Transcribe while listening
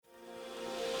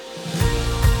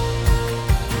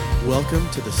Welcome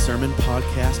to the Sermon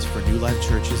Podcast for New Life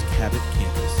Church's Cabot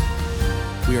campus.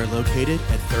 We are located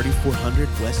at 3400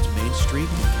 West Main Street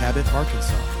in Cabot,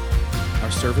 Arkansas. Our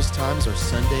service times are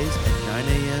Sundays at 9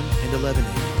 a.m. and 11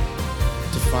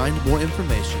 a.m. To find more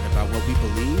information about what we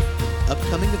believe,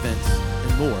 upcoming events,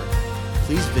 and more,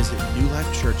 please visit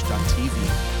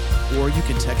newlifechurch.tv or you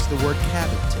can text the word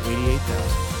Cabot to 88,000.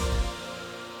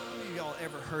 How many of y'all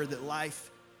ever heard that life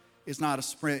is not a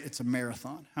sprint, it's a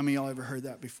marathon? How many of y'all ever heard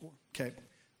that before? Okay.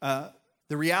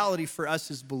 The reality for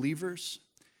us as believers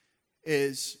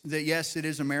is that, yes, it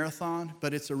is a marathon,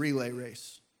 but it's a relay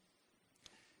race.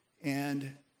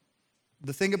 And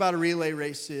the thing about a relay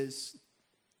race is,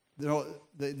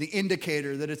 the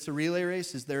indicator that it's a relay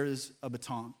race is there is a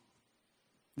baton.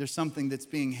 There's something that's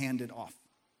being handed off.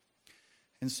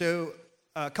 And so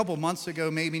a couple months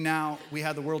ago, maybe now, we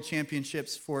had the World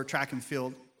Championships for track and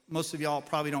field. Most of y'all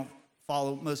probably don't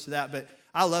follow most of that, but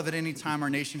I love it anytime our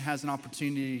nation has an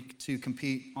opportunity to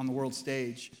compete on the world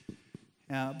stage.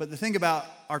 But the thing about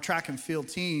our track and field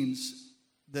teams,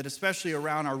 that especially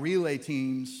around our relay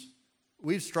teams,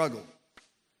 we've struggled.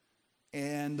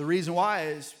 And the reason why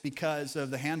is because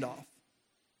of the handoff.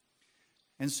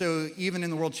 And so even in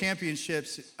the World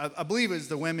Championships, I believe it was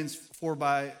the women's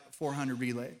 4x400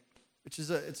 relay, which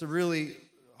is it's a really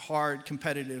hard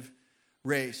competitive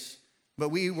race. But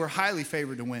we were highly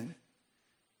favored to win.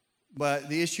 But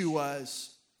the issue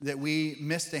was that we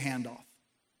missed a handoff.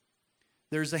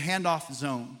 There's a handoff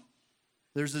zone.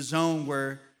 There's a zone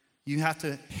where you have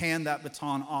to hand that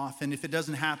baton off. And if it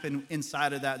doesn't happen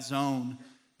inside of that zone,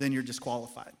 then you're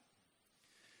disqualified.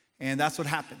 And that's what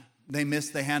happened. They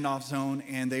missed the handoff zone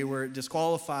and they were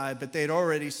disqualified, but they'd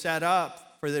already set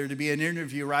up for there to be an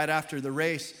interview right after the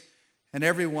race. And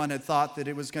everyone had thought that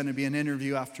it was going to be an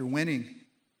interview after winning.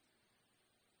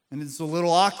 And it's a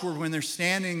little awkward when they're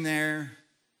standing there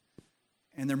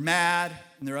and they're mad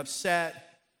and they're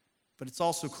upset, but it's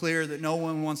also clear that no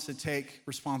one wants to take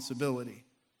responsibility.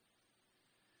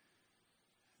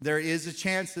 There is a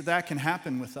chance that that can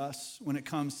happen with us when it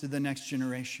comes to the next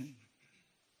generation.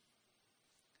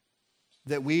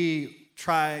 That we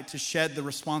try to shed the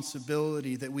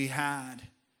responsibility that we had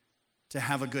to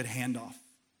have a good handoff.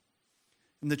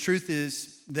 And the truth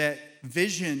is that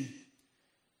vision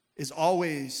is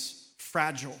always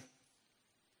fragile.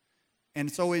 And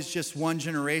it's always just one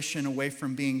generation away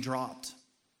from being dropped.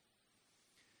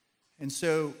 And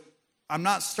so I'm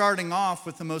not starting off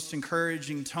with the most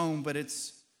encouraging tone, but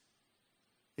it's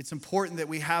important that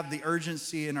we have the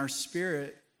urgency in our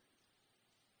spirit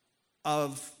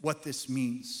of what this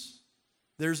means.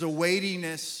 There's a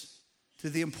weightiness to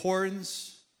the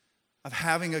importance of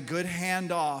having a good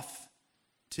handoff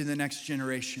to the next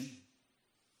generation.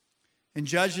 In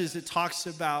Judges, it talks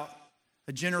about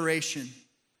a generation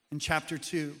in chapter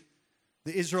 2.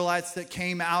 The Israelites that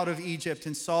came out of Egypt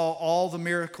and saw all the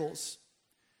miracles.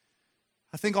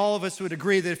 I think all of us would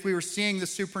agree that if we were seeing the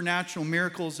supernatural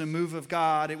miracles and move of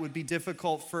God, it would be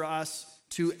difficult for us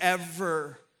to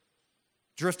ever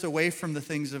drift away from the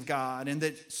things of God. And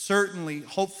that certainly,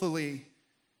 hopefully,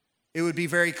 it would be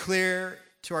very clear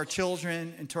to our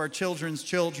children and to our children's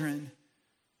children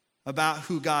about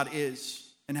who God is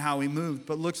and how he moved.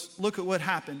 But look at what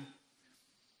happened.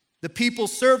 The people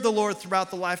served the Lord throughout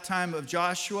the lifetime of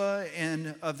Joshua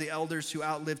and of the elders who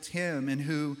outlived him and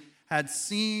who had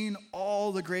seen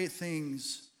all the great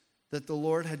things that the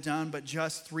Lord had done. But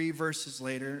just 3 verses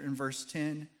later, in verse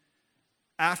 10,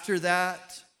 after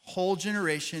that whole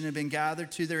generation had been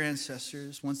gathered to their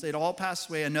ancestors, once they'd all passed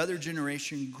away, another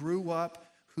generation grew up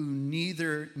who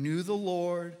neither knew the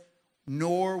Lord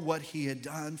nor what he had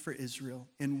done for Israel.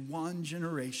 In one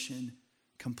generation,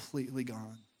 completely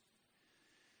gone.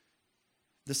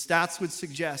 The stats would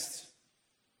suggest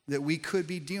that we could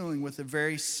be dealing with a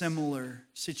very similar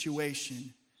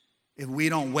situation if we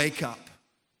don't wake up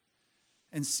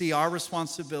and see our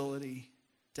responsibility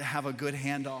to have a good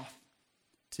handoff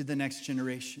to the next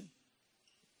generation.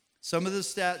 Some of the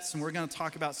stats, and we're going to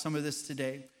talk about some of this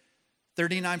today,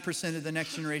 39% of the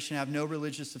next generation have no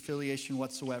religious affiliation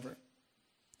whatsoever.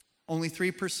 Only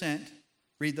 3%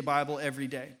 read the Bible every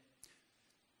day.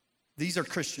 These are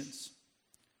Christians.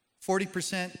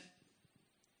 40%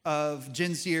 of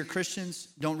Gen Z or Christians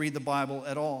don't read the Bible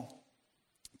at all.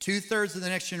 2/3 of the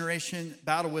next generation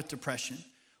battle with depression.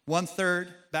 1/3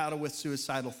 battle with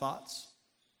suicidal thoughts.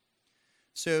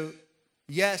 So,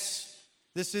 yes,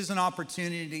 this is an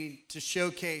opportunity to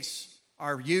showcase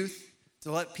our youth,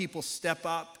 to let people step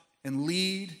up and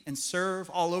lead and serve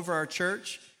all over our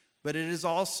church. But it is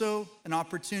also an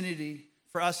opportunity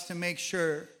for us to make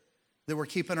sure that we're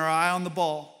keeping our eye on the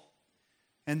ball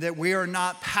and that we are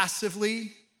not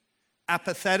passively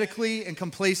apathetically and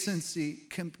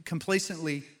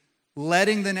complacently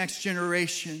letting the next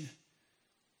generation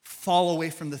fall away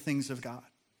from the things of God.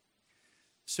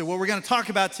 So what we're going to talk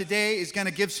about today is going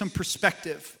to give some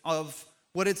perspective of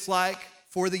what it's like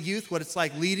for the youth, what it's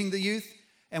like leading the youth.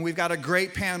 And we've got a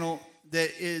great panel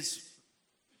that is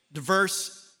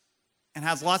diverse and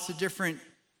has lots of different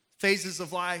phases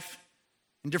of life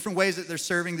and different ways that they're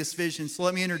serving this vision. So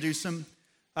let me introduce them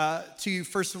to you.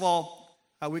 First of all,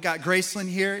 we got Gracelyn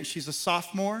here. She's a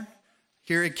sophomore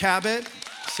here at Cabot.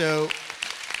 So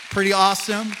pretty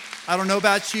awesome. I don't know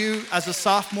about you. As a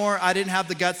sophomore, I didn't have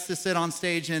the guts to sit on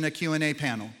stage in a Q&A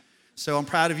panel. So I'm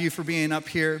proud of you for being up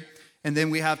here. And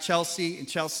then we have Chelsea, and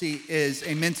Chelsea is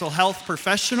a mental health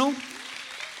professional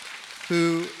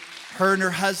who, her and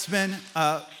her husband,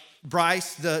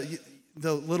 Bryce, the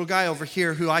little guy over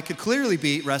here who I could clearly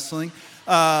beat wrestling,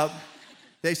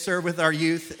 they serve with our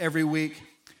youth every week.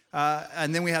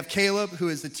 And then we have Caleb, who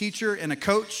is a teacher and a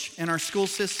coach in our school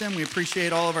system. We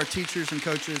appreciate all of our teachers and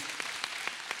coaches.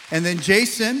 And then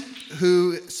Jason,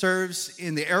 who serves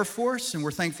in the Air Force, and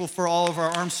we're thankful for all of our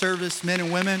armed service men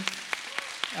and women.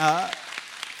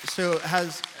 So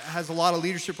has a lot of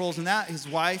leadership roles in that. His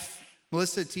wife,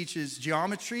 Melissa, teaches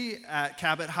geometry at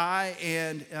Cabot High,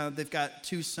 and they've got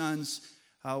two sons,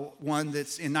 one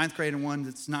that's in 9th grade and one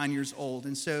that's 9 years old.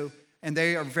 And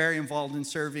they are very involved in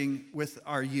serving with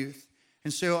our youth.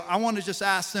 And so I want to just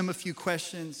ask them a few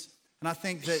questions, and I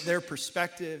think that their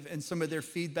perspective and some of their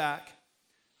feedback,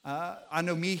 I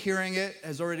know me hearing it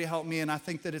has already helped me, and I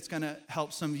think that it's going to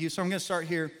help some of you. So I'm going to start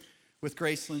here with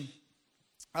Gracelyn.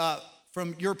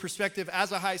 From your perspective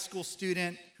as a high school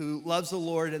student who loves the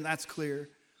Lord, and that's clear,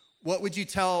 what would you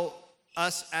tell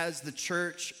us as the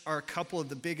church are a couple of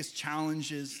the biggest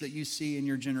challenges that you see in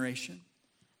your generation?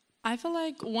 I feel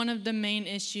like one of the main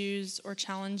issues or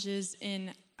challenges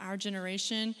in our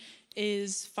generation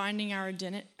is finding our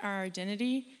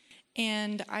identity.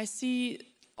 And I see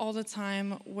all the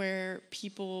time where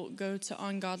people go to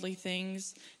ungodly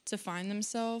things to find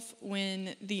themselves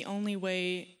when the only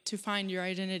way to find your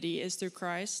identity is through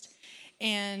Christ.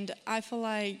 And I feel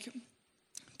like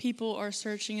people are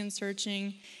searching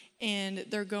and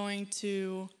they're going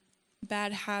to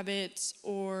bad habits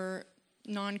or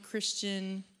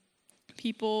non-Christian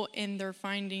people, and they're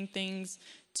finding things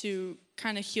to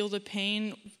kind of heal the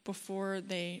pain before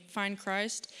they find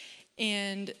Christ.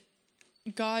 And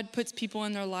God puts people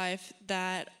in their life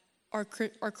that are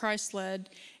Christ-led,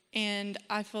 and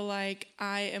I feel like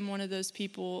I am one of those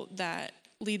people that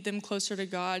lead them closer to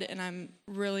God, and I'm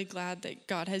really glad that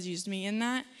God has used me in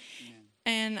that. Amen.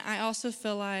 And I also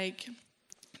feel like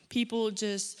people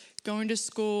just going to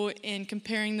school and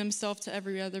comparing themselves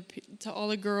to to all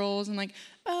the girls, and like,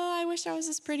 oh, I wish I was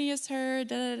as pretty as her,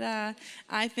 da da da.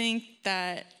 I think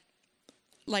that,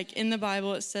 like in the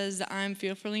Bible, it says that I'm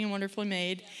fearfully and wonderfully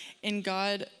made, and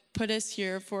God put us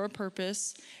here for a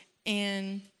purpose.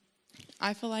 And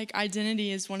I feel like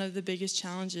identity is one of the biggest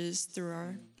challenges through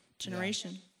our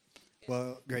generation. Yeah.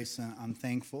 Well, Grayson, I'm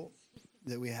thankful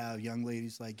that we have young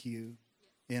ladies like you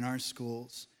in our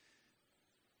schools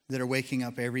that are waking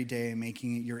up every day and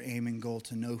making it your aim and goal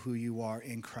to know who you are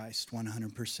in Christ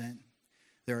 100%.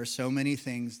 There are so many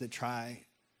things that try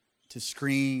to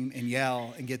scream and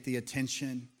yell and get the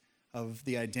attention of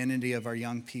the identity of our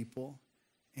young people.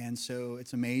 And so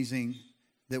it's amazing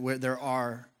that there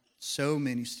are so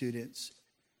many students,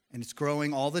 and it's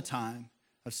growing all the time,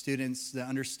 of students that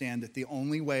understand that the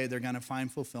only way they're going to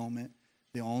find fulfillment,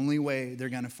 the only way they're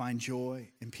going to find joy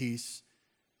and peace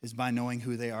is by knowing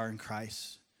who they are in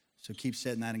Christ. So keep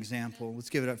setting that example. Let's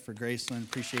give it up for Gracelyn.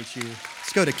 Appreciate you.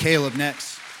 Let's go to Caleb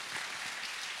next.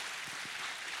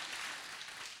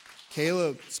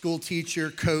 Caleb, school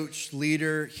teacher, coach,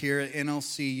 leader here at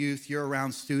NLC Youth. You're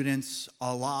around students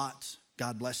a lot.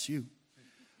 God bless you.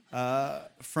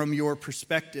 From your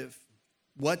perspective,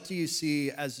 what do you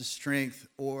see as a strength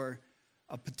or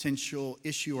a potential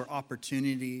issue or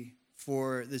opportunity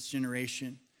for this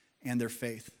generation and their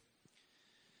faith?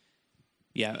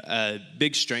 Yeah, a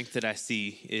big strength that I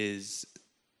see is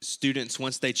students,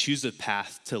 once they choose a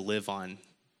path to live on,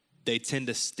 they tend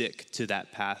to stick to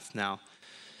that path. Now,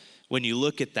 when you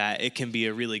look at that, it can be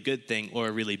a really good thing or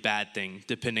a really bad thing,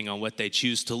 depending on what they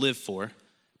choose to live for.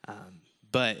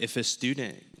 But if a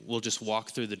student will just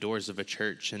walk through the doors of a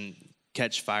church and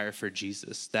catch fire for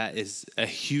Jesus, that is a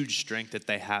huge strength that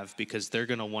they have, because they're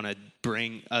going to want to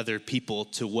bring other people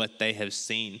to what they have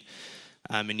seen.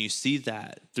 And you see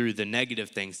that through the negative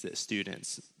things that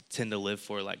students tend to live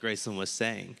for, like Gracelyn was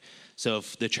saying. So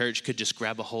if the church could just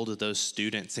grab a hold of those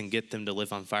students and get them to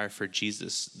live on fire for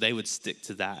Jesus, they would stick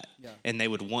to that. Yeah. And they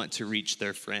would want to reach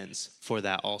their friends for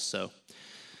that also.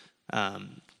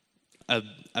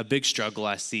 A big struggle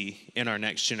I see in our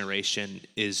next generation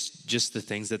is just the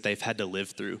things that they've had to live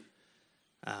through.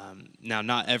 Now,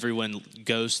 not everyone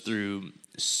goes through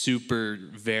super,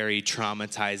 very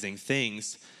traumatizing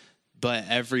things, but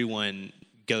everyone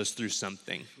goes through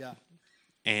something. Yeah.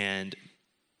 And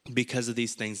because of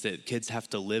these things that kids have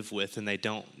to live with and they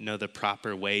don't know the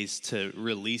proper ways to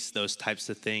release those types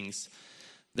of things,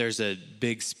 there's a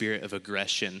big spirit of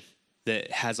aggression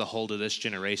that has a hold of this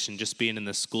generation. Just being in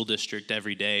the school district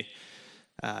every day,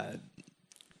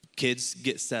 kids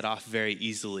get set off very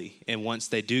easily. And once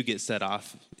they do get set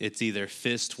off, it's either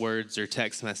fist words or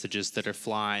text messages that are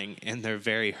flying, and they're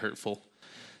very hurtful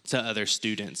to other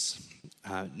students.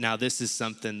 Now, this is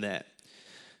something that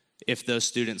if those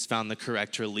students found the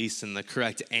correct release and the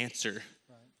correct answer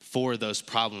for those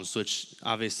problems, which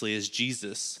obviously is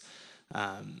Jesus,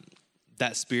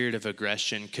 that spirit of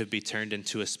aggression could be turned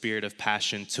into a spirit of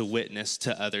passion to witness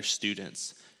to other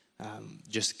students.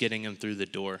 Just getting them through the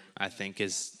door, I think,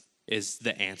 is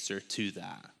the answer to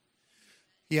that.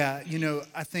 Yeah,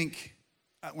 I think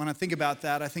when I think about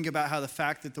that, I think about how the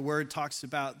fact that the word talks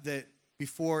about that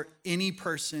before any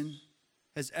person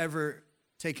has ever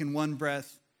taken one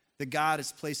breath, that God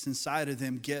has placed inside of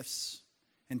them gifts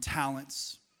and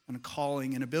talents and a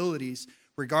calling and abilities,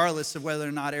 regardless of whether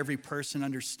or not every person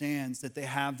understands that they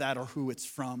have that or who it's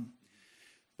from.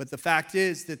 But the fact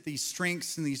is that these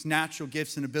strengths and these natural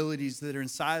gifts and abilities that are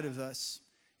inside of us,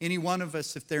 any one of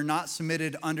us, if they're not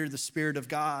submitted under the Spirit of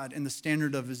God and the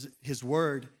standard of His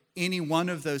word, any one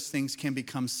of those things can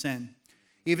become sin.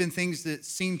 Even things that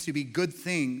seem to be good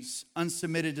things,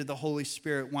 unsubmitted to the Holy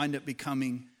Spirit, wind up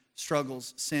becoming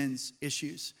struggles, sins,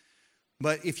 issues.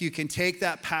 But if you can take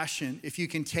that passion, if you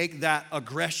can take that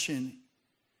aggression,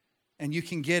 and you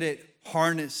can get it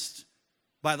harnessed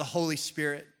by the Holy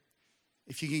Spirit,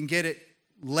 if you can get it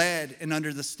led and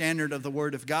under the standard of the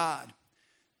Word of God,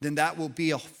 then that will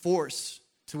be a force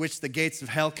to which the gates of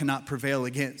hell cannot prevail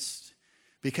against,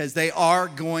 because they are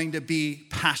going to be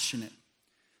passionate.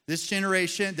 This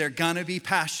generation, they're going to be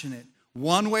passionate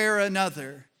one way or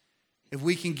another. If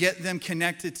we can get them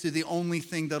connected to the only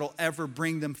thing that'll ever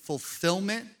bring them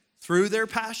fulfillment through their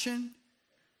passion,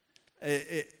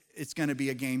 it's going to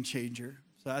be a game changer.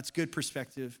 So that's good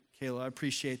perspective, Kayla. I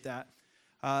appreciate that.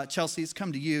 Chelsea, it's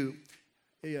come to you.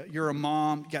 You're a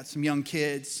mom, got some young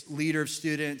kids, leader of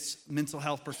students, mental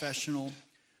health professional.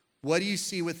 What do you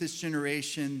see with this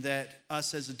generation that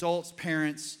us as adults,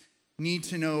 parents, need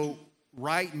to know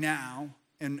right now?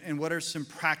 And what are some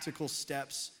practical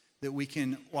steps that we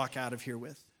can walk out of here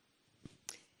with?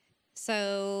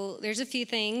 So there's a few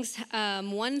things.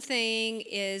 One thing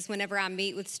is whenever I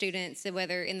meet with students,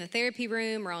 whether in the therapy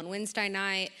room or on Wednesday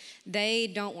night, they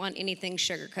don't want anything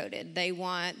sugar-coated. They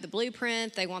want the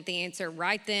blueprint. They want the answer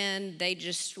right then. They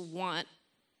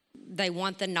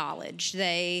want the knowledge.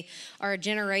 They are a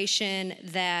generation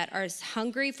that are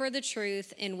hungry for the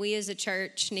truth, and we as a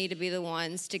church need to be the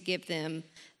ones to give them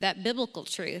that biblical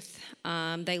truth.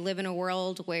 They live in a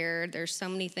world where there's so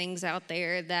many things out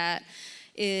there that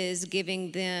is giving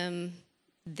them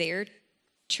their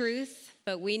truth,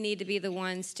 but we need to be the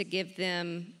ones to give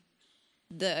them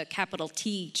the capital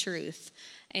T truth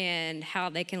and how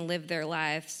they can live their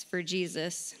lives for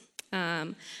Jesus.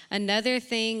 Another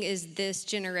thing is this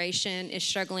generation is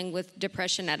struggling with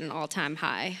depression at an all-time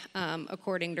high,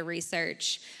 according to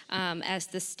research, as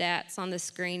the stats on the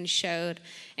screen showed.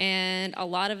 And a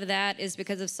lot of that is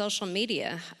because of social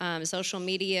media. Social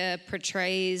media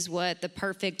portrays what the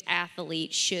perfect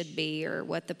athlete should be, or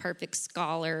what the perfect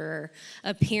scholar or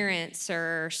appearance,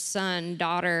 or son,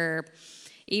 daughter,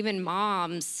 even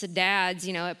moms, dads,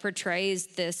 it portrays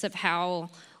this of how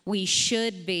we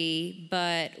should be,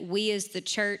 but we as the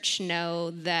church know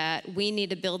that we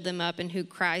need to build them up in who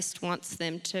Christ wants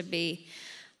them to be,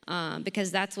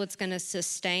 because that's what's going to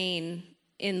sustain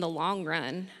in the long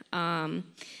run.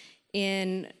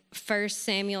 In 1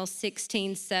 Samuel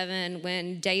 16:7,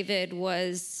 when David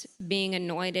was being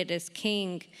anointed as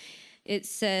king, it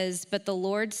says, "But the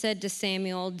Lord said to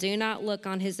Samuel, do not look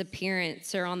on his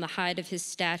appearance or on the height of his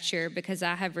stature, because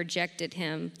I have rejected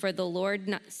him. For the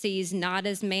Lord sees not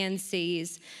as man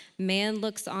sees. Man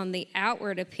looks on the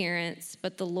outward appearance,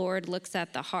 but the Lord looks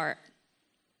at the heart."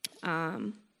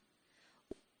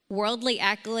 Worldly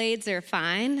accolades are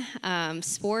fine.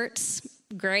 Sports,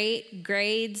 great.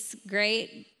 Grades,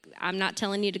 great. I'm not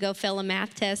telling you to go fail a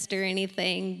math test or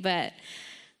anything, but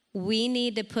we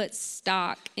need to put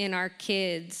stock in our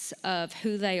kids of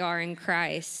who they are in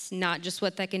Christ, not just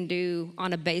what they can do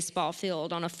on a baseball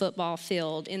field, on a football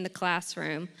field, in the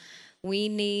classroom. We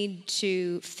need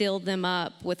to fill them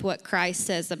up with what Christ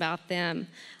says about them.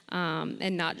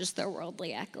 and not just their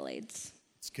worldly accolades.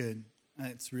 It's good.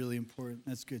 It's really important.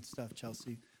 That's good stuff,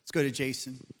 Chelsea. Let's go to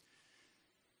Jason.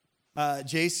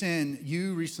 Jason,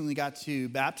 you recently got to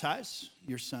baptize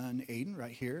your son, Aiden,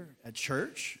 right here at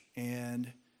church.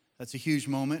 And that's a huge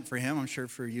moment for him. I'm sure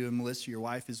for you and Melissa, your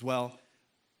wife, as well.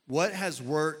 What has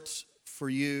worked for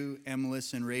you and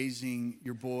Melissa in raising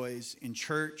your boys in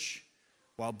church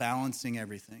while balancing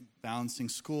everything? Balancing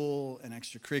school and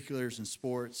extracurriculars and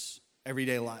sports,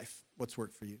 everyday life. What's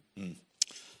worked for you?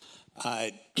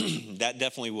 That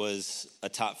definitely was a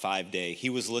top 5 day. He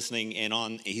was listening in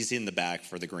on, he's in the back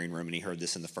for the green room, and he heard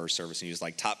this in the first service, and he was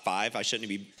like, top 5?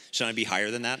 Shouldn't I be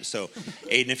higher than that? So,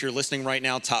 Aiden, if you're listening right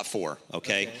now, top 4,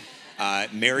 okay?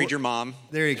 Married your mom.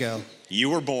 There you go.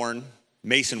 You were born.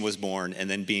 Mason was born, and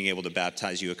then being able to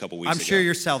baptize you a couple weeks ago. I'm sure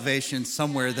your salvation's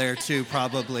somewhere there too,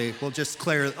 probably.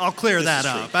 I'll clear that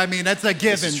up. I mean, that's a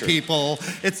given, people.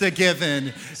 It's a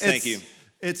given. Thank you.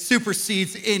 It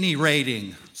supersedes any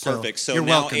rating. Perfect. So you're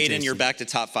now, welcome, Aiden, Jason. you're back to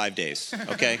top 5 days,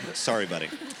 okay? Sorry, buddy.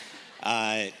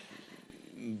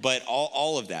 But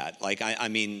all of that, like, I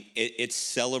mean, it's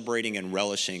celebrating and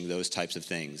relishing those types of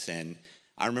things. And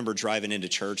I remember driving into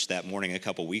church that morning a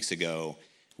couple weeks ago.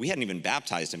 We hadn't even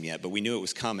baptized him yet, but we knew it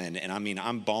was coming. And I mean,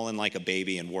 I'm bawling like a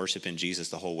baby and worshiping Jesus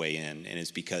the whole way in. And it's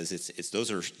because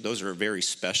those are very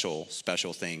special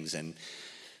things. And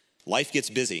life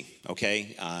gets busy,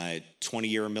 okay?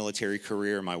 20-year military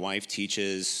career. My wife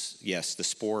teaches, yes, the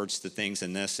sports, the things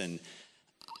and this. And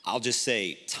I'll just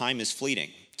say, time is fleeting.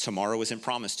 Tomorrow isn't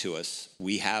promised to us.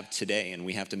 We have today, and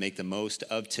we have to make the most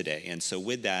of today. And so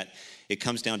with that, it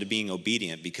comes down to being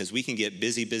obedient, because we can get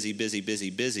busy,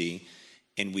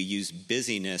 and we use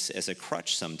busyness as a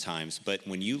crutch sometimes. But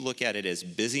when you look at it as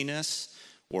busyness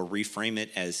or reframe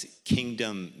it as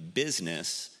kingdom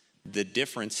business, the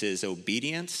difference is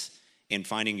obedience and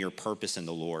finding your purpose in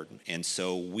the Lord. And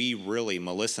so we really,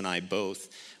 Melissa and I both,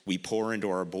 we pour into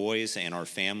our boys and our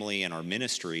family and our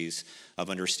ministries of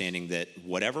understanding that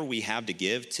whatever we have to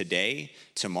give today,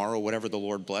 tomorrow, whatever the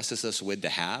Lord blesses us with to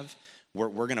have, we're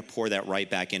going to pour that right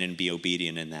back in and be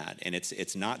obedient in that. And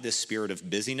it's not this spirit of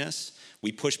busyness.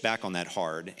 We push back on that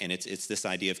hard, and it's this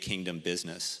idea of kingdom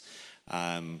business.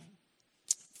 1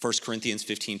 Corinthians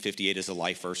 15:58 is a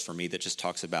life verse for me that just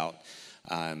talks about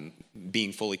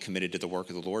being fully committed to the work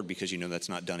of the Lord, because you know that's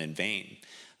not done in vain.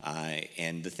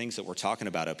 And the things that we're talking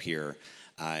about up here,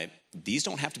 these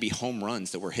don't have to be home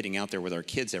runs that we're hitting out there with our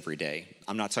kids every day.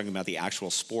 I'm not talking about the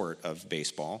actual sport of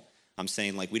baseball. I'm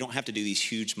saying, like, we don't have to do these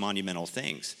huge monumental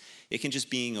things. It can just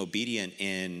being obedient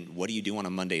in, what do you do on a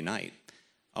Monday night?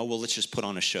 Oh, well, let's just put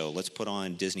on a show. Let's put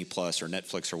on Disney Plus or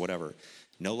Netflix or whatever.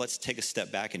 No, let's take a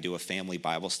step back and do a family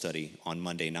Bible study on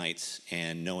Monday nights,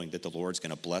 and knowing that the Lord's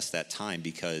going to bless that time.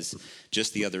 Because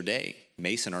just the other day,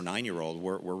 Mason, our 9-year-old,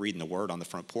 we're reading the Word on the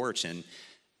front porch, and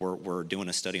we're doing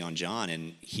a study on John,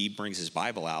 and he brings his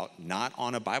Bible out, not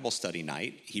on a Bible study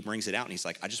night. He brings it out, and he's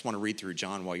like, I just want to read through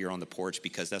John while you're on the porch,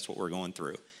 because that's what we're going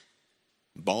through.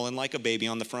 Bawling like a baby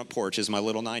on the front porch as my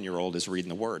little 9-year-old is reading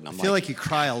the Word. And I feel like you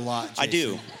cry a lot,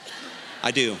 Jason. I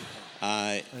do.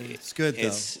 It's good, though.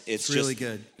 It's really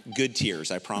good. Good tears,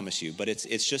 I promise you. But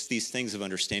it's just these things of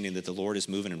understanding that the Lord is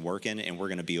moving and working, and we're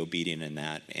going to be obedient in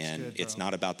that. And it's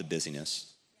not about the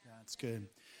busyness. Yeah, it's good.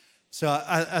 So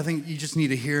I think you just need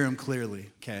to hear him clearly,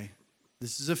 okay?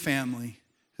 This is a family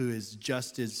who is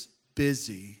just as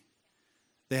busy.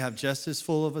 They have just as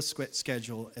full of a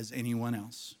schedule as anyone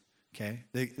else, okay?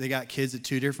 They got kids at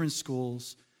 2 different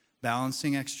schools,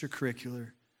 balancing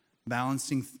extracurricular,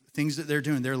 balancing things that they're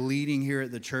doing. They're leading here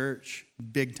at the church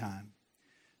big time.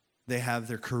 They have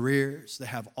their careers. They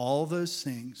have all those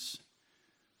things.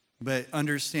 But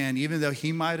understand, even though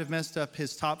he might have messed up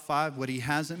his top 5, what he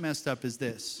hasn't messed up is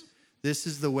this. This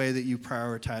is the way that you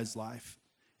prioritize life.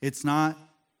 It's not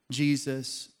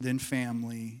Jesus, then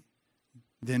family,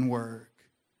 then work,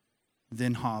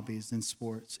 then hobbies, then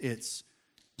sports. It's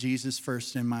Jesus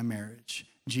first in my marriage,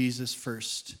 Jesus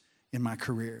first in my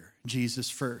career, Jesus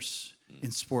first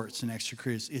in sports and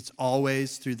extracurriculars. It's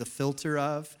always through the filter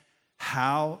of,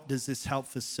 how does this help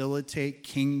facilitate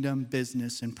kingdom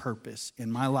business and purpose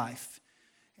in my life?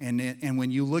 And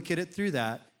when you look at it through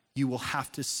that, you will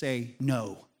have to say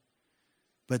no.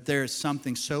 But there is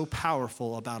something so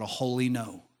powerful about a holy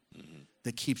no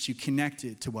that keeps you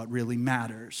connected to what really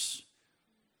matters,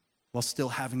 while still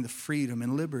having the freedom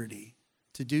and liberty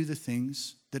to do the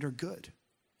things that are good.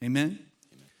 Amen?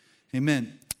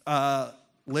 Amen.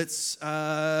 Let's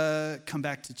come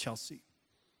back to Chelsea.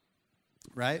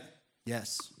 Right?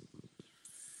 Yes.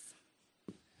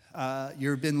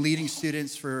 You've been leading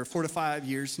students for 4 to 5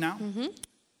 years now. Mm-hmm.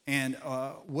 And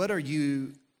what are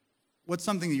what's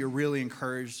something that you're really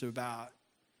encouraged about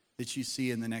that you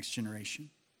see in the next generation?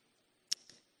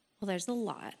 Well, there's a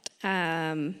lot.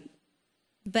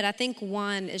 But I think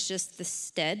one is just the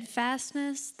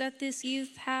steadfastness that this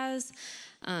youth has.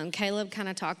 Caleb kind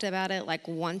of talked about it, like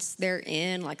once they're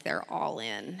in, like they're all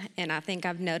in. And I think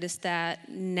I've noticed that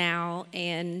now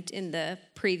and in the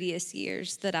previous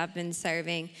years that I've been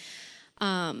serving.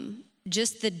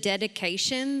 Just the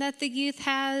dedication that the youth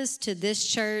has to this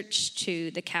church,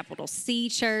 to the capital C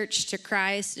church, to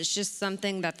Christ, is just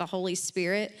something that the Holy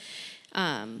Spirit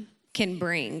can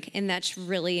bring, and that's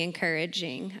really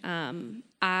encouraging.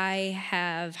 I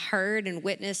have heard and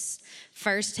witnessed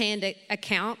firsthand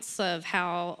accounts of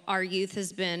how our youth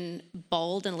has been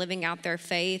bold in living out their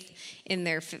faith in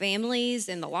their families,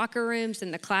 in the locker rooms, in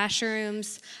the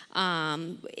classrooms,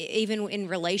 even in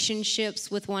relationships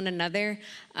with one another.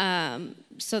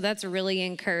 So that's really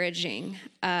encouraging.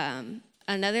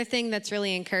 Another thing that's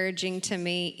really encouraging to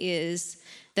me is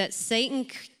that Satan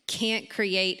can't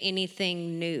create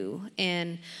anything new.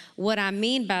 And what I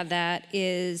mean by that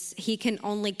is he can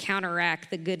only counteract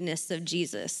the goodness of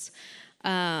Jesus.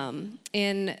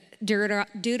 In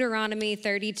Deuteronomy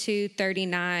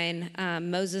 32:39,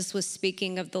 Moses was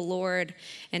speaking of the Lord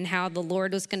and how the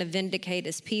Lord was going to vindicate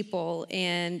his people.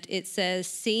 And it says,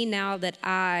 "See now that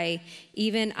I,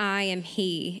 even I am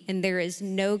he, and there is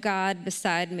no God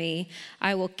beside me.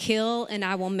 I will kill and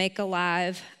I will make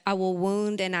alive. I will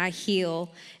wound and I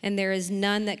heal, and there is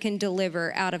none that can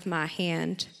deliver out of my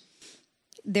hand."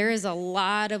 There is a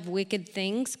lot of wicked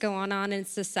things going on in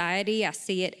society. I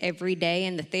see it every day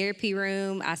in the therapy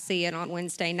room. I see it on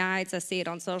Wednesday nights. I see it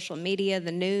on social media,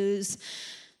 the news.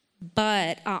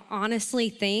 But I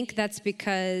honestly think that's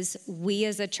because we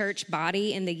as a church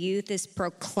body and the youth is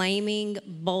proclaiming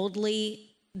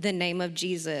boldly the name of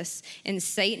Jesus. And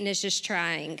Satan is just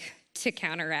trying to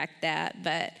counteract that.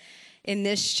 But in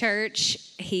this church,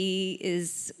 he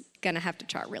is going to have to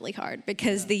try really hard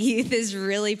because the youth is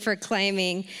really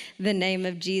proclaiming the name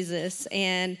of Jesus.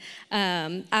 And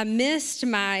I missed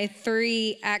my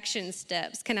 3 action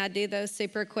steps. Can I do those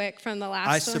super quick from the last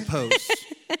one? I suppose.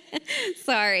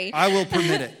 Sorry. I will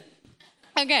permit it.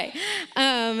 Okay.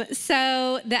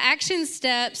 So the action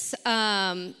steps,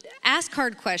 ask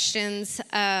hard questions.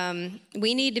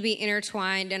 We need to be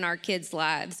intertwined in our kids'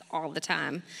 lives all the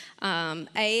time.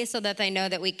 A, so that they know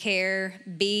that we care.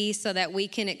 B, so that we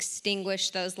can extinguish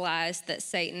those lies that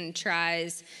Satan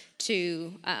tries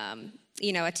to,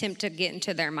 attempt to get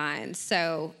into their minds.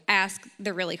 So ask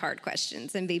the really hard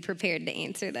questions and be prepared to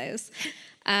answer those.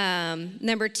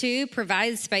 Number 2,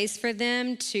 provide space for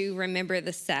them to remember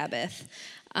the Sabbath.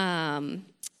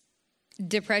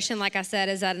 Depression, like I said,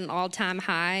 is at an all-time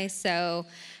high. So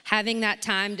having that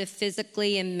time to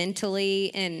physically and mentally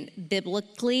and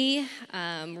biblically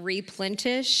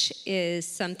replenish is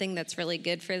something that's really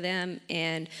good for them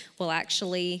and will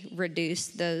actually reduce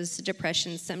those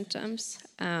depression symptoms.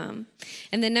 And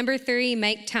then number 3,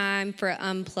 make time for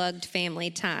unplugged family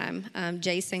time.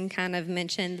 Jason kind of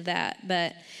mentioned that,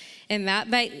 but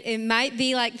it might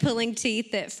be like pulling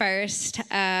teeth at first.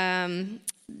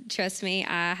 Trust me,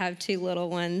 I have 2 little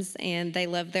ones and they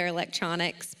love their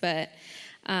electronics, but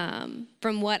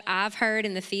from what I've heard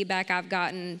and the feedback I've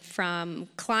gotten from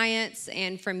clients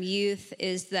and from youth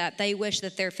is that they wish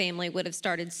that their family would have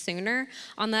started sooner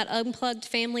on that unplugged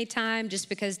family time, just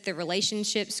because the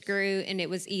relationships grew and it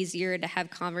was easier to have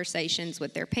conversations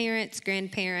with their parents,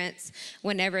 grandparents,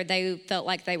 whenever they felt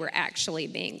like they were actually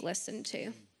being listened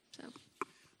to. So,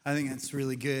 I think that's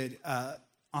really good.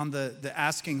 On the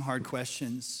asking hard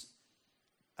questions,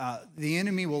 the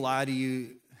enemy will lie to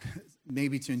you,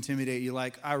 maybe to intimidate you,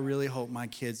 like, I really hope my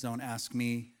kids don't ask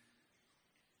me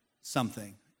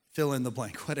something, fill in the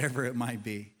blank, whatever it might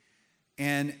be.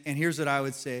 And here's what I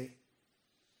would say.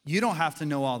 You don't have to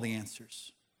know all the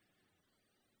answers.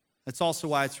 That's also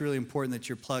why it's really important that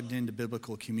you're plugged into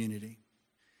biblical community.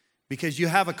 Because you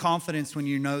have a confidence when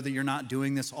you know that you're not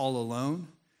doing this all alone,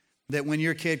 that when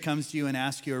your kid comes to you and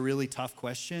asks you a really tough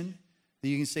question, that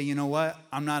you can say, you know what,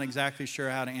 I'm not exactly sure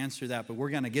how to answer that, but we're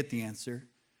going to get the answer.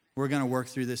 We're going to work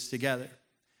through this together,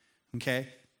 okay?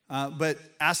 But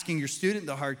asking your student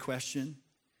the hard question,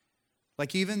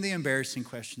 like even the embarrassing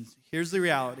questions, here's the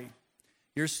reality.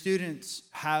 Your students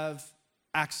have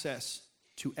access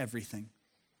to everything.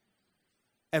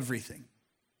 Everything.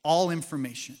 All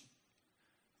information,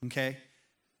 okay?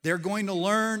 They're going to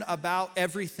learn about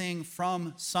everything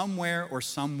from somewhere or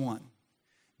someone.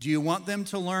 Do you want them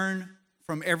to learn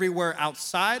from everywhere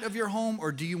outside of your home,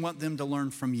 or do you want them to learn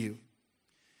from you?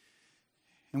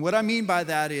 And what I mean by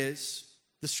that is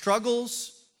the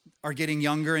struggles are getting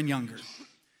younger and younger.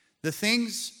 The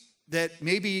things that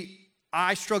maybe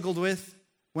I struggled with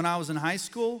when I was in high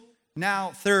school,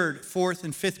 now 3rd, 4th,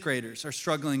 and 5th graders are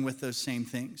struggling with those same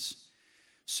things.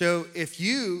 So if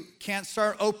you can't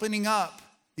start opening up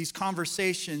these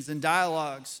conversations and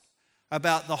dialogues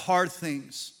about the hard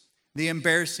things, the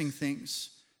embarrassing things,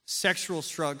 sexual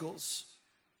struggles,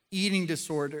 eating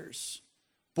disorders,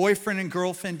 boyfriend and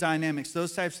girlfriend dynamics,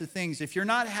 those types of things. If you're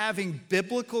not having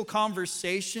biblical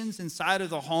conversations inside of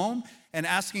the home and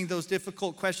asking those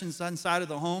difficult questions inside of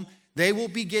the home, they will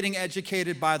be getting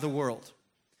educated by the world.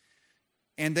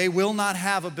 And they will not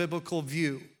have a biblical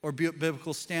view or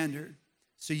biblical standard.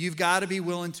 So you've got to be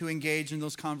willing to engage in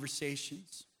those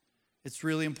conversations. It's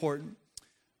really important.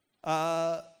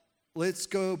 Let's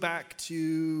go back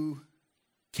to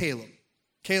Caleb.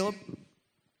 Caleb,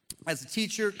 as a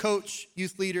teacher, coach,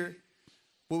 youth leader,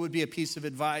 what would be a piece of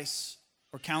advice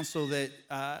or counsel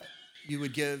that you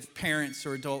would give parents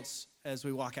or adults as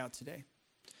we walk out today?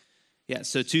 Yeah,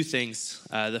 so 2 things.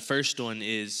 The first one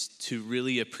is to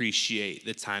really appreciate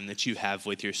the time that you have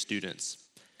with your students.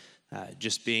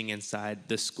 Just being inside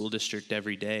the school district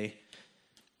every day.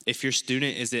 If your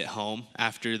student is at home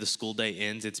after the school day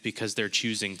ends, it's because they're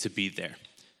choosing to be there.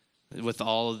 With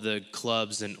all of the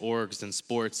clubs and orgs and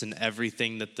sports and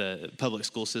everything that the public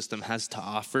school system has to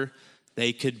offer,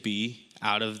 they could be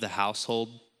out of the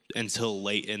household until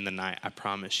late in the night, I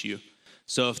promise you.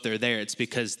 So if they're there, it's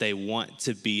because they want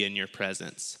to be in your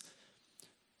presence.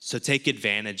 So take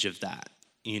advantage of that.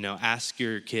 Ask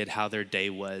your kid how their day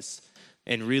was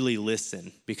and really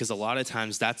listen, because a lot of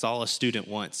times that's all a student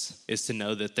wants, is to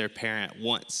know that their parent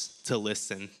wants to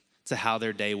listen to how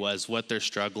their day was, what they're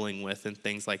struggling with, and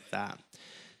things like that.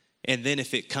 And then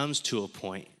if it comes to a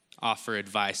point, offer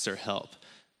advice or help.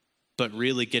 But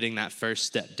really getting that first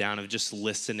step down of just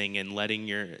listening and letting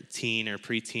your teen or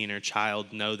preteen or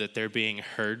child know that they're being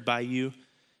heard by you,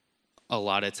 a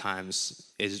lot of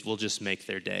times will just make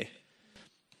their day.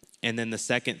 And then the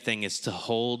second thing is to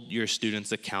hold your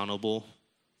students accountable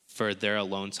for their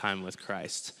alone time with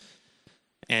Christ.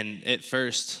 And at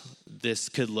first, this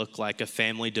could look like a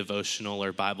family devotional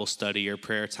or Bible study or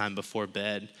prayer time before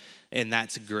bed. And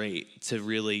that's great to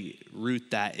really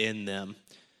root that in them.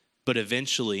 But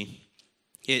eventually,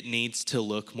 it needs to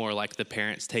look more like the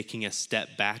parents taking a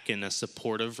step back in a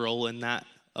supportive role in that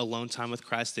alone time with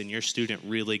Christ, and your student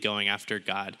really going after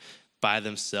God by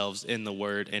themselves in the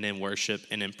Word and in worship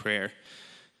and in prayer.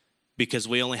 Because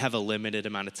we only have a limited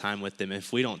amount of time with them.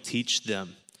 If we don't teach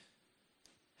them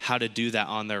how to do that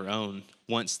on their own,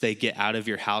 once they get out of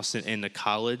your house and into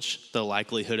college, the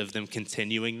likelihood of them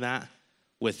continuing that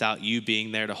without you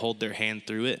being there to hold their hand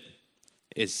through it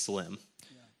is slim.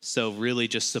 So really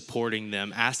just supporting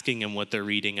them, asking them what they're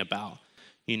reading about,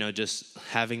 just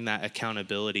having that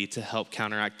accountability to help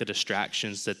counteract the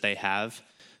distractions that they have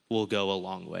will go a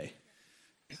long way.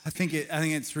 I think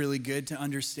it's really good to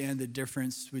understand the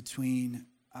difference between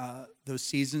those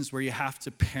seasons where you have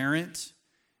to parent,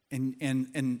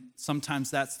 and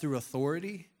sometimes that's through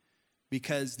authority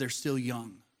because they're still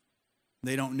young.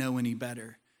 They don't know any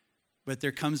better. But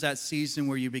there comes that season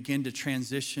where you begin to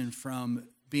transition from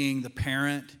being the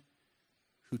parent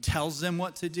who tells them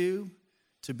what to do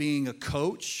to being a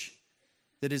coach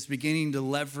that is beginning to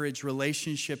leverage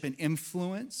relationship and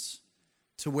influence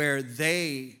to where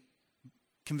they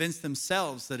convince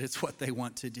themselves that it's what they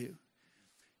want to do.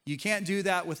 You can't do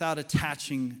that without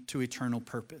attaching to eternal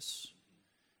purpose.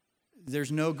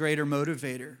 There's no greater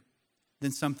motivator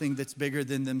than something that's bigger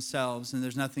than themselves, and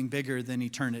there's nothing bigger than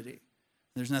eternity.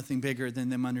 There's nothing bigger than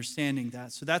them understanding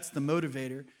that. So that's the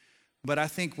motivator. But I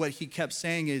think what he kept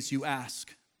saying is you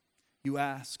ask. You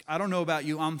ask. I don't know about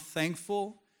you. I'm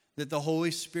thankful that the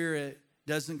Holy Spirit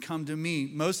doesn't come to me.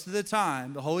 Most of the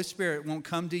time, the Holy Spirit won't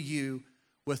come to you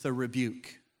with a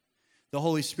rebuke. The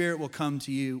Holy Spirit will come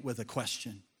to you with a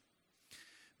question.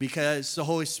 Because the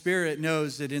Holy Spirit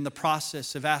knows that in the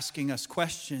process of asking us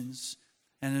questions,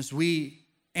 and as we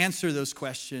answer those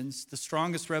questions, the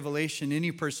strongest revelation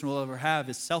any person will ever have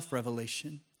is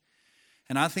self-revelation.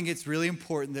 And I think it's really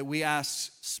important that we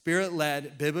ask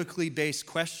Spirit-led, biblically based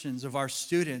questions of our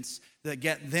students that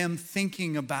get them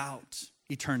thinking about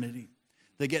eternity,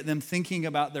 that get them thinking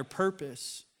about their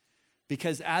purpose.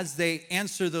 Because as they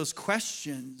answer those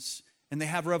questions and they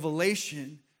have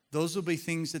revelation, those will be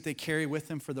things that they carry with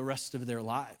them for the rest of their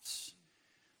lives.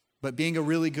 But being a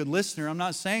really good listener, I'm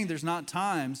not saying there's not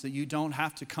times that you don't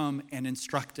have to come and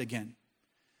instruct again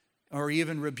or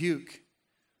even rebuke.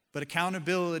 But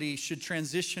accountability should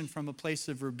transition from a place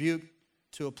of rebuke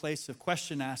to a place of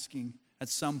question asking at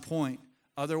some point.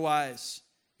 Otherwise,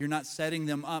 you're not setting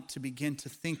them up to begin to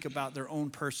think about their own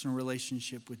personal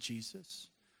relationship with Jesus.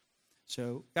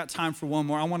 So, got time for one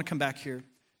more. I want to come back here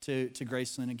to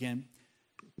Graceland again.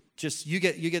 Just you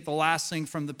get the last thing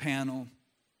from the panel.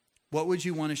 What would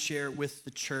you want to share with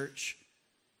the church,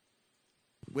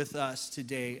 with us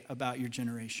today about your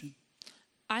generation?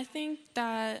 I think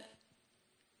that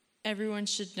everyone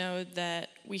should know that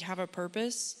we have a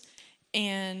purpose,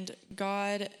 and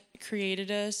God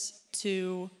created us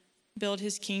to build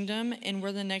his kingdom, and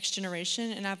we're the next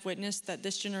generation. And I've witnessed that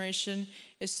this generation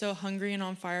is so hungry and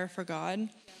on fire for God.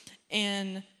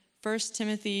 And 1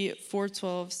 Timothy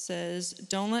 4:12 says,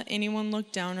 "Don't let anyone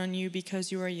look down on you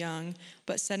because you are young,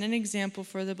 but set an example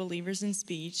for the believers in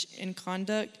speech, in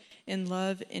conduct, in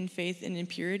love, in faith, and in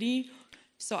purity."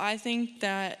 So I think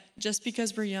that just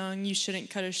because we're young, you shouldn't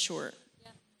cut us short.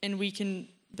 Yeah. And we can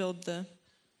build the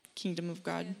kingdom of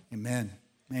God. Amen.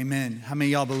 Amen. How many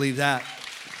of y'all believe that?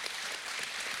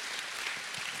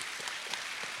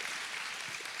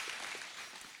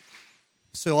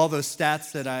 So all those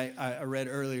stats that I read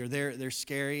earlier, they're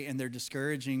scary and they're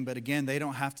discouraging, but again, they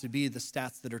don't have to be the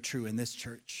stats that are true in this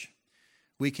church.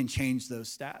 We can change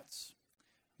those stats.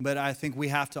 But I think we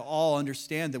have to all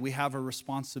understand that we have a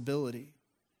responsibility.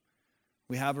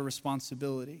 We have a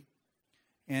responsibility.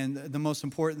 And the most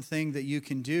important thing that you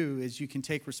can do is you can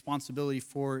take responsibility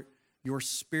for your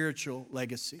spiritual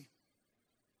legacy.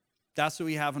 That's what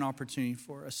we have an opportunity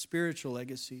for, a spiritual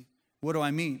legacy. What do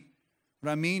I mean? What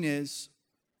I mean is,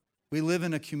 we live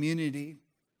in a community.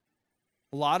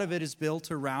 A lot of it is built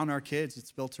around our kids.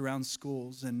 It's built around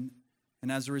schools. And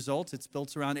as a result, it's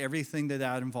built around everything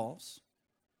that involves.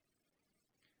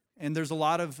 And there's a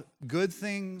lot of good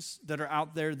things that are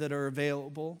out there that are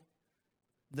available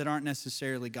that aren't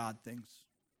necessarily God things.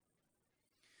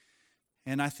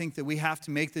 And I think that we have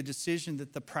to make the decision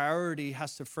that the priority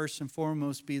has to first and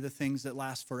foremost be the things that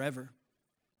last forever.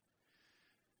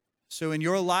 So in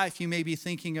your life, you may be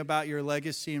thinking about your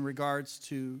legacy in regards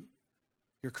to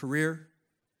your career.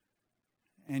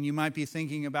 And you might be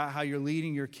thinking about how you're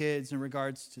leading your kids in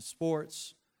regards to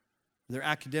sports, their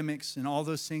academics, and all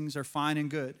those things are fine and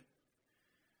good.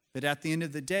 But at the end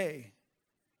of the day,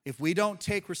 if we don't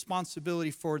take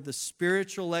responsibility for the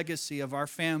spiritual legacy of our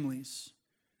families,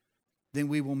 then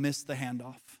we will miss the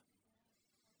handoff.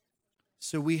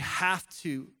 So we have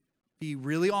to be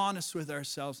really honest with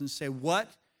ourselves and say, what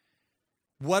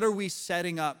are we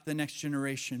setting up the next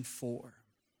generation for?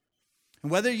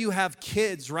 And whether you have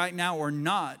kids right now or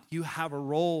not, you have a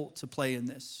role to play in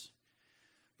this.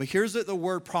 But here's what the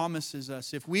word promises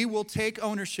us. If we will take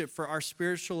ownership for our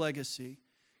spiritual legacy,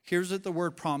 here's what the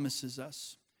word promises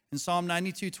us. In Psalm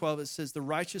 92:12, it says, "The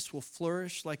righteous will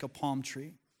flourish like a palm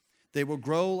tree. They will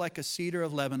grow like a cedar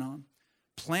of Lebanon,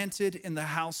 planted in the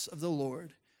house of the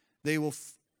Lord. They will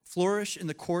flourish in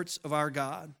the courts of our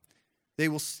God. They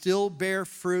will still bear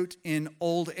fruit in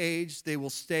old age. They will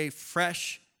stay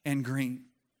fresh and green."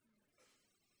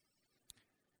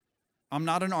 I'm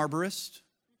not an arborist,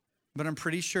 but I'm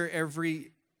pretty sure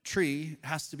every tree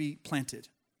has to be planted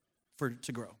for it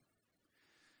to grow.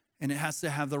 And it has to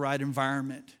have the right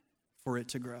environment for it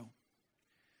to grow.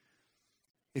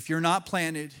 If you're not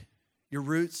planted, your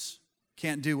roots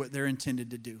can't do what they're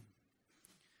intended to do.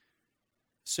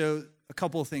 So a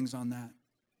couple of things on that.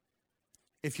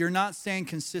 If you're not staying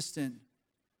consistent,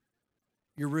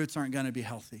 your roots aren't going to be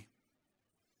healthy.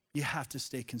 You have to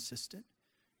stay consistent.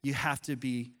 You have to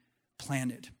be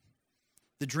planted.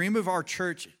 The dream of our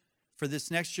church for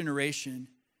this next generation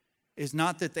is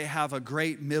not that they have a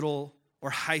great middle or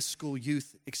high school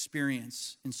youth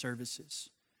experience in services.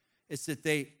 It's that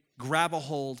they grab a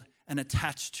hold and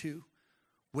attach to,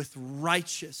 with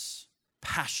righteous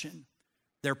passion,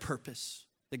 their purpose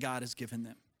that God has given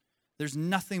them. There's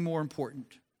nothing more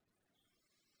important.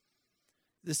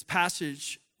 This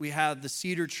passage, we have the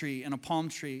cedar tree and a palm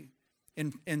tree.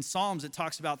 In Psalms, it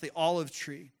talks about the olive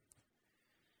tree.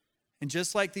 And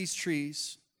just like these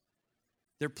trees,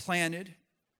 they're planted,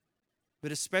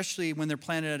 but especially when they're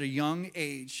planted at a young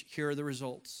age, here are the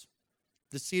results.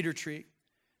 The cedar tree,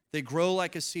 they grow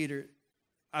like a cedar.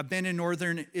 I've been in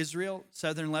northern Israel,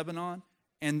 southern Lebanon,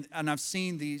 and I've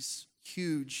seen these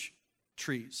huge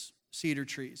trees, cedar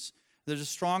trees. They're the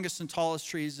strongest and tallest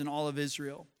trees in all of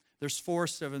Israel. There's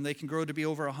forests of them. They can grow to be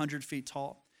over 100 feet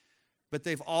tall. But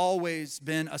they've always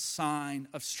been a sign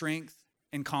of strength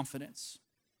and confidence.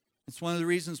 It's one of the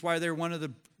reasons why they're one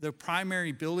of the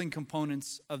primary building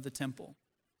components of the temple.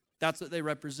 That's what they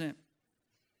represent.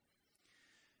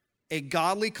 A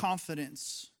godly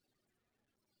confidence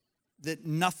that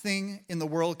nothing in the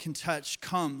world can touch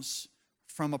comes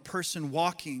from a person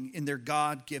walking in their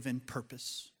God-given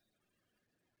purpose.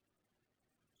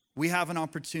 We have an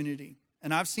opportunity.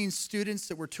 And I've seen students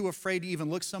that were too afraid to even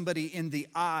look somebody in the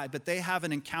eye, but they have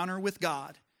an encounter with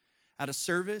God at a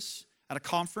service, at a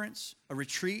conference, a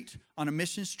retreat, on a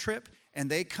missions trip,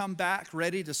 and they come back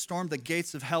ready to storm the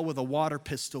gates of hell with a water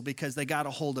pistol because they got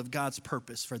a hold of God's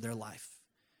purpose for their life.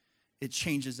 It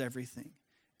changes everything.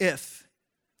 If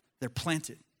they're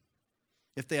planted,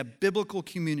 if they have biblical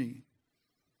community,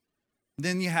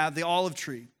 then you have the olive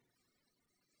tree.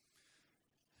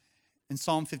 In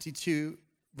Psalm 52,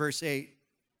 verse 8,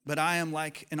 but I am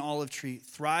like an olive tree,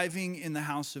 thriving in the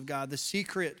house of God. The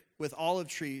secret with olive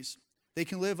trees, they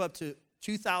can live up to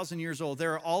 2,000 years old.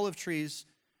 There are olive trees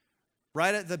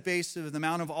right at the base of the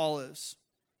Mount of Olives,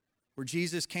 where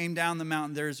Jesus came down the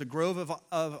mountain. There is a grove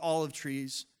of olive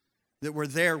trees that were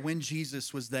there when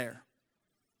Jesus was there.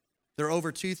 They're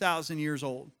over 2,000 years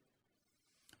old.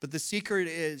 But the secret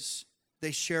is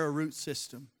they share a root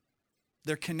system.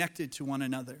 They're connected to one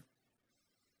another.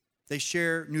 They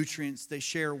share nutrients, they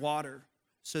share water,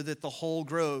 so that the whole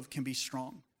grove can be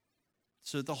strong,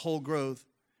 so that the whole grove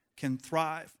can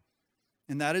thrive.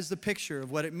 And that is the picture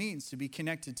of what it means to be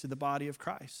connected to the body of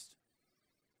Christ.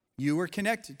 You are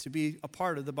connected to be a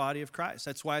part of the body of Christ.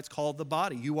 That's why it's called the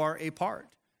body. You are a part.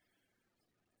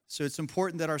 So it's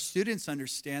important that our students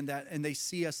understand that and they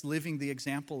see us living the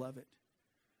example of it.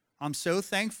 I'm so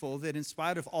thankful that in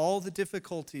spite of all the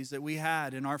difficulties that we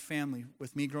had in our family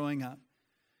with me growing up,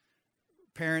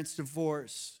 parents'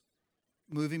 divorce,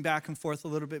 moving back and forth a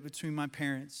little bit between my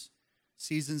parents,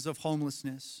 seasons of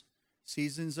homelessness,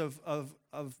 seasons of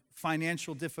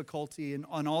financial difficulty and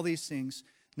on all these things.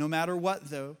 No matter what,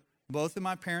 though, both of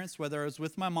my parents, whether I was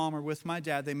with my mom or with my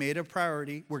dad, they made a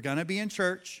priority. We're going to be in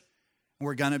church, and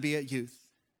we're going to be at youth.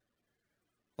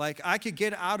 Like, I could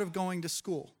get out of going to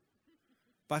school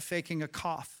by faking a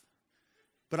cough,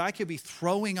 but I could be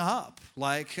throwing up.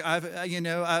 Like,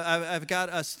 I've got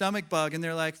a stomach bug, and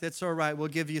they're like, that's all right, we'll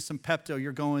give you some Pepto,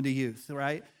 you're going to youth,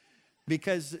 right?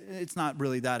 Because it's not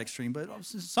really that extreme, but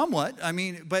somewhat. I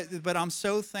mean, but I'm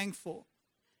so thankful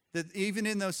that even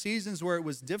in those seasons where it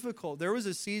was difficult, there was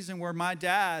a season where my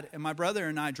dad and my brother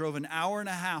and I drove an hour and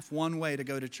a half one way to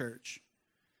go to church.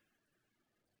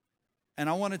 And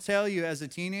I want to tell you, as a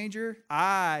teenager,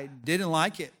 I didn't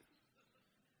like it.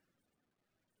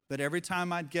 But every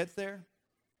time I'd get there,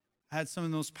 I had some of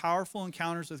the most powerful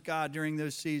encounters with God during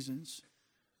those seasons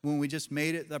when we just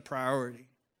made it the priority.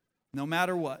 No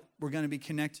matter what, we're going to be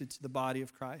connected to the body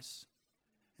of Christ.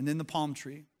 And then the palm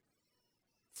tree.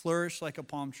 Flourish like a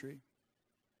palm tree.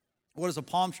 What does a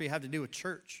palm tree have to do with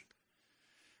church?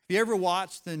 Have you ever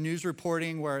watched the news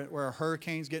reporting where a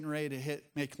hurricane's getting ready to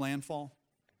make landfall?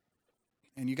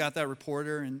 And you got that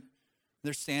reporter and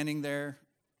they're standing there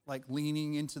like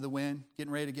leaning into the wind,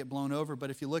 getting ready to get blown over.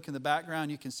 But if you look in the background,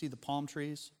 you can see the palm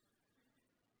trees.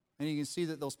 And you can see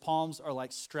that those palms are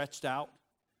like stretched out.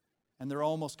 And they're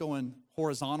almost going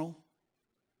horizontal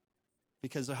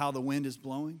because of how the wind is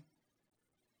blowing.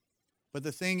 But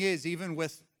the thing is, even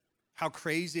with how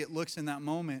crazy it looks in that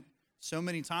moment, so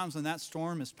many times when that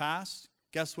storm is past,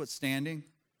 guess what's standing?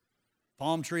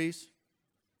 Palm trees.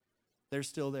 They're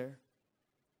still there.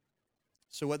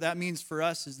 So what that means for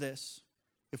us is this.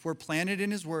 If we're planted in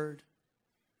His Word,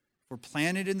 if we're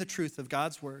planted in the truth of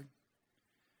God's Word,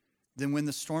 then when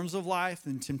the storms of life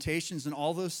and temptations and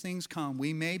all those things come,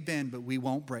 we may bend, but we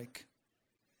won't break.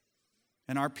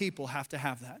 And our people have to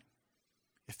have that.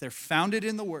 If they're founded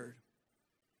in the Word,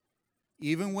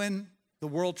 even when the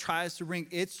world tries to bring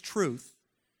its truth,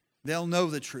 they'll know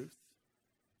the truth.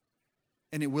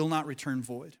 And it will not return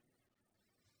void.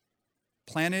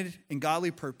 Planted in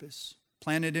godly purpose,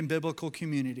 planted in biblical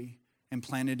community, and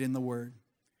planted in the Word.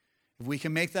 If we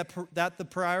can make that the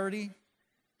priority,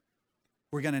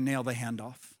 we're going to nail the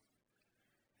handoff.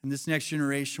 And this next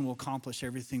generation will accomplish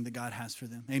everything that God has for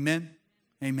them. Amen?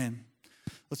 Amen.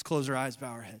 Let's close our eyes,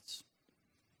 bow our heads.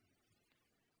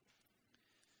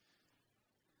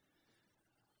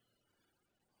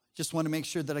 Just want to make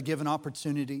sure that I give an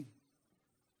opportunity,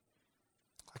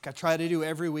 like I try to do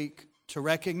every week, to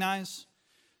recognize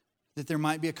that there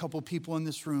might be a couple people in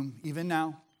this room, even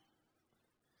now,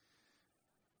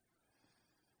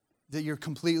 that you're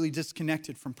completely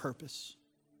disconnected from purpose.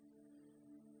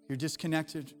 You're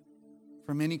disconnected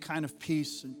from any kind of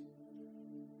peace and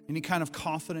any kind of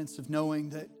confidence of knowing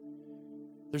that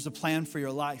there's a plan for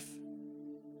your life.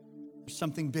 There's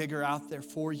something bigger out there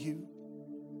for you.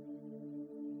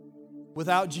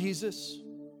 Without Jesus,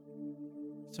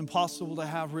 it's impossible to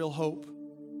have real hope.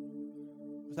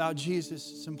 Without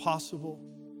Jesus, it's impossible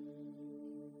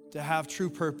to have true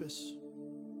purpose.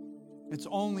 It's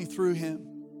only through Him.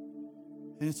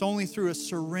 And it's only through a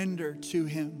surrender to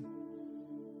Him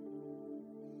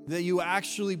that you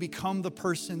actually become the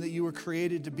person that you were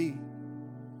created to be.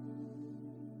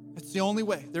 It's the only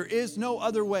way. There is no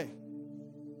other way.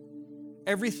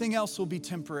 Everything else will be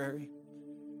temporary.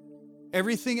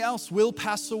 Everything else will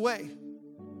pass away.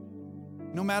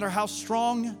 No matter how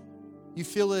strong you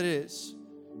feel it is,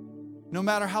 no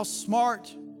matter how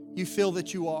smart you feel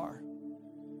that you are,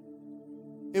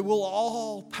 it will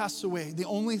all pass away. The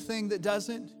only thing that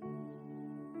doesn't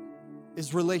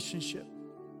is relationship.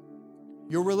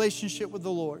 Your relationship with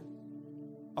the Lord,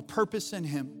 a purpose in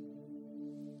Him.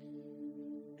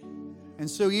 And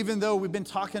so even though we've been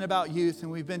talking about youth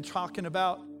and we've been talking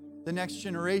about the next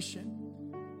generation,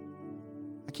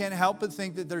 I can't help but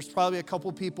think that there's probably a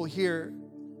couple people here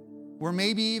where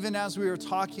maybe even as we were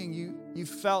talking, you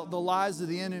felt the lies of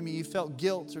the enemy, you felt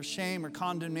guilt or shame or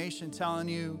condemnation telling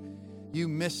you, you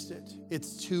missed it.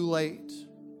 It's too late.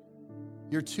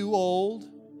 You're too old.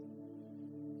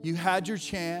 You had your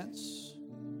chance.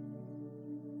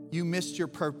 You missed your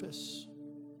purpose.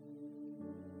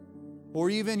 Or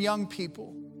even young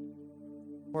people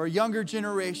or a younger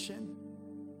generation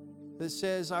that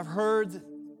says, I've heard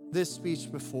this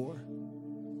speech before,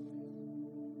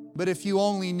 but if you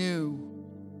only knew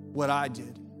what I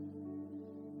did,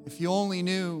 if you only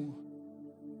knew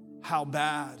how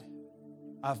bad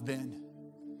I've been,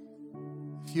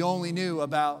 if you only knew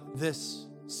about this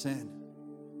sin,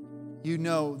 you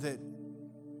know that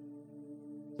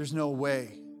there's no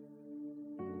way.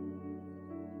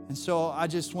 And so I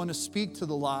just want to speak to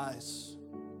the lies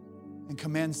and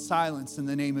command silence in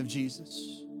the name of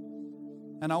Jesus.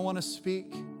 And I want to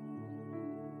speak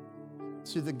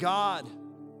to the God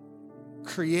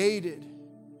created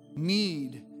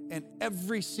need in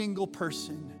every single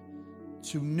person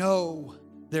to know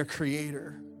their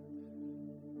Creator,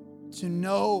 to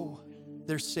know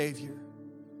their Savior.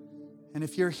 And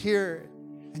if you're here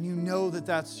and you know that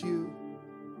that's you,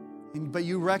 but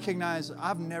you recognize,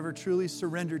 I've never truly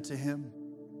surrendered to Him.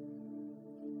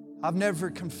 I've never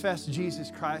confessed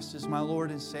Jesus Christ as my Lord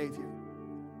and Savior.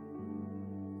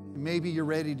 And maybe you're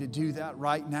ready to do that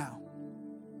right now.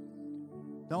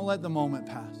 Don't let the moment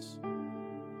pass.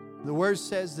 The Word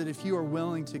says that if you are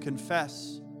willing to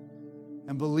confess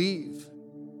and believe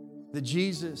that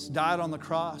Jesus died on the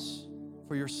cross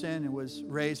for your sin and was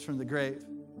raised from the grave,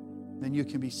 then you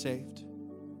can be saved.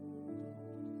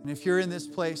 And if you're in this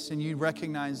place and you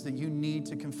recognize that you need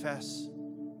to confess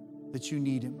that you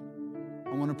need Him,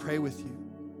 I want to pray with you.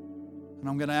 And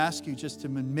I'm going to ask you just to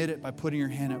admit it by putting your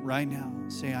hand up right now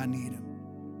and say, I need Him.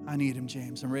 I need Him,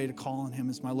 James. I'm ready to call on Him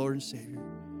as my Lord and Savior.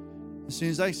 As soon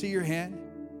as I see your hand,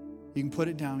 you can put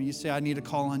it down. You say, I need to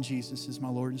call on Jesus as my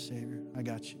Lord and Savior. I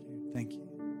got you, dude. Thank you.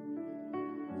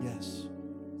 Yes.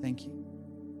 Thank you.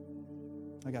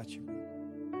 I got you.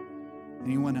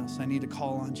 Anyone else? I need to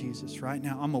call on Jesus right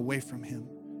now. I'm away from Him.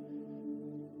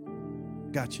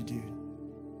 Got you, dude.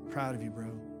 Proud of you,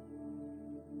 bro.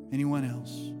 Anyone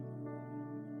else?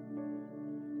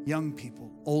 Young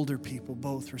people, older people,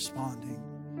 both responding.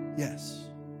 Yes.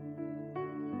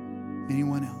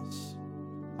 Anyone else?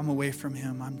 I'm away from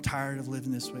Him. I'm tired of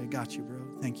living this way. Got you, bro.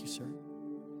 Thank you, sir.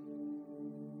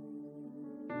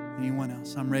 Anyone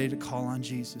else? I'm ready to call on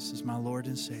Jesus as my Lord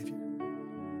and Savior.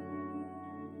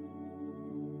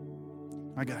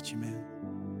 I got you, man.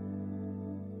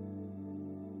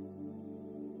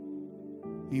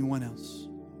 Anyone else?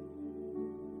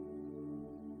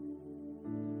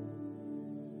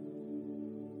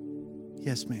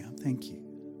 Yes, ma'am. Thank you.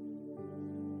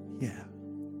 Yeah.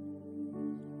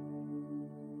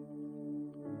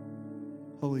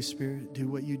 Holy Spirit, do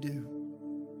what you do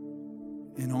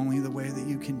in only the way that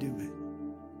you can do it.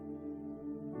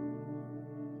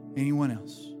 Anyone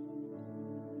else?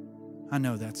 I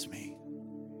know that's me.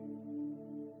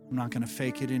 I'm not going to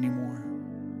fake it anymore.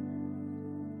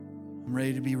 I'm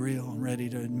ready to be real. I'm ready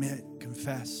to admit,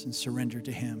 confess, and surrender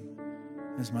to Him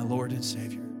as my Lord and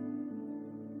Savior.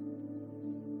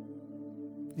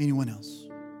 Anyone else?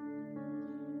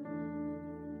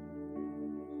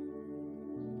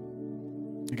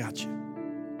 I got you.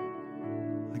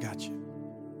 I got you.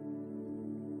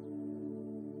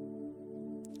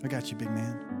 I got you, big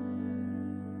man.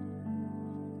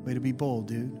 Way to be bold,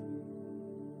 dude.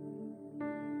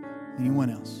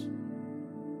 Anyone else?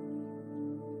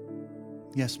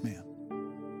 Yes, ma'am.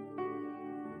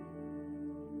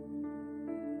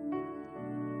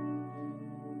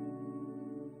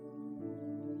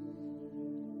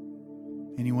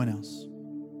 Anyone else?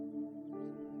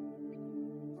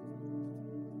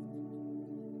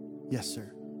 Yes,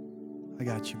 sir. I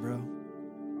got you, bro.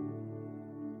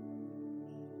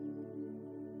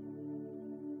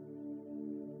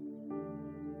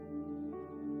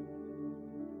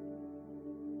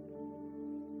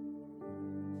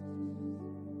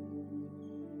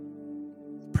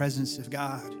 Presence of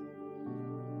God.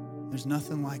 There's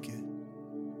nothing like it.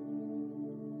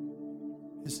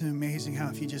 Isn't it amazing how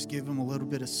if you just give him a little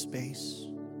bit of space,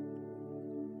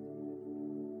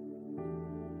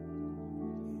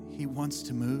 he wants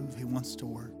to move, he wants to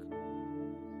work.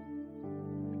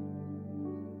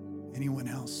 Anyone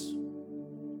else?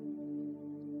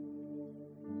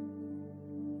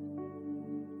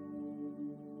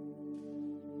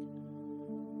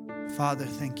 Father,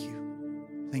 thank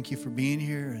you. Thank you for being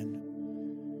here, and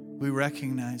we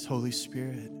recognize, Holy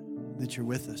Spirit, that you're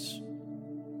with us.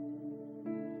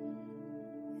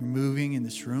 You're moving in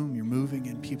this room. You're moving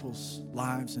in people's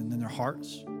lives and in their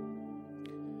hearts.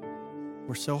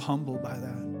 We're so humbled by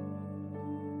that.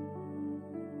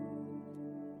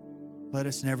 Let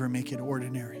us never make it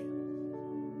ordinary.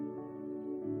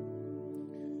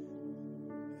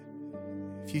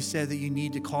 If you said that you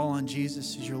need to call on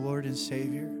Jesus as your Lord and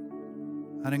Savior,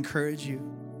 I'd encourage you,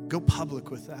 go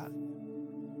public with that.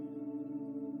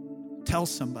 Tell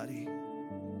somebody.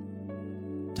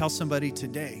 Tell somebody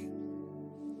today.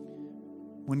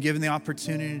 When given the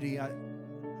opportunity, I'd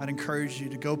encourage you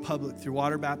to go public through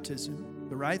water baptism.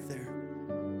 But right there,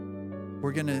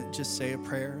 we're going to just say a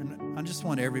prayer. And I just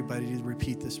want everybody to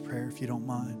repeat this prayer if you don't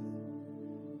mind.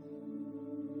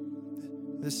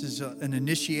 This is an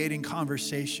initiating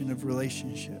conversation of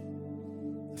relationship.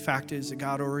 The fact is that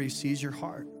God already sees your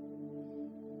heart.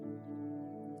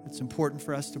 It's important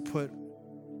for us to put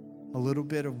a little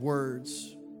bit of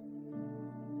words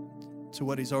to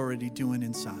what he's already doing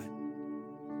inside.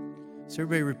 So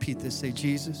everybody repeat this. Say,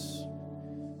 Jesus,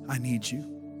 I need you.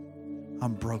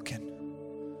 I'm broken.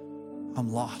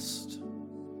 I'm lost.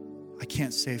 I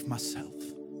can't save myself.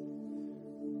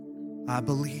 I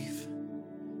believe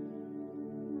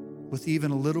with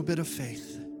even a little bit of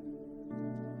faith.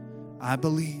 I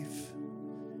believe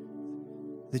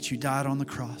that you died on the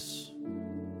cross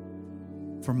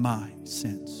for my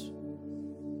sins,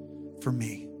 for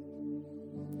me.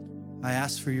 I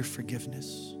ask for your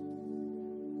forgiveness.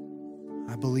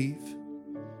 I believe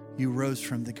you rose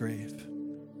from the grave.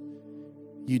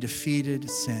 You defeated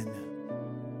sin.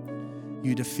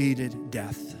 You defeated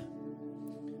death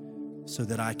so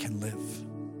that I can live.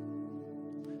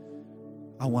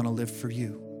 I want to live for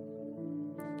you,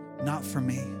 not for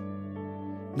me,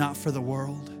 not for the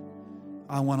world.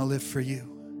 I want to live for you.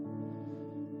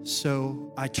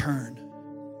 So I turn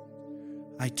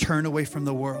away from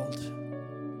the world.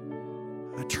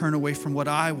 I turn away from what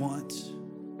I want,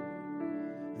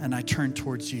 and I turn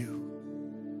towards you.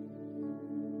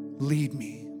 Lead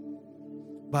me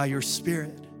by your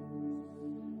Spirit,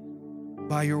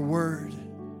 by your word.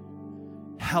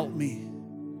 Help me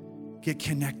get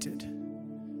connected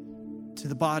to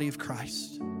the body of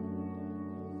Christ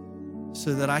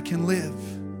so that I can live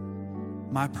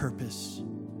my purpose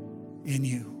in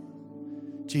you.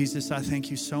 Jesus, I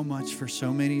thank you so much for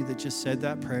so many that just said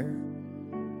that prayer.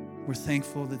 We're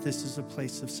thankful that this is a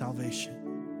place of salvation.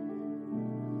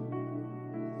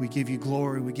 We give you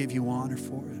glory, we give you honor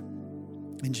for it.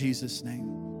 In Jesus' name,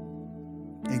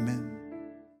 amen.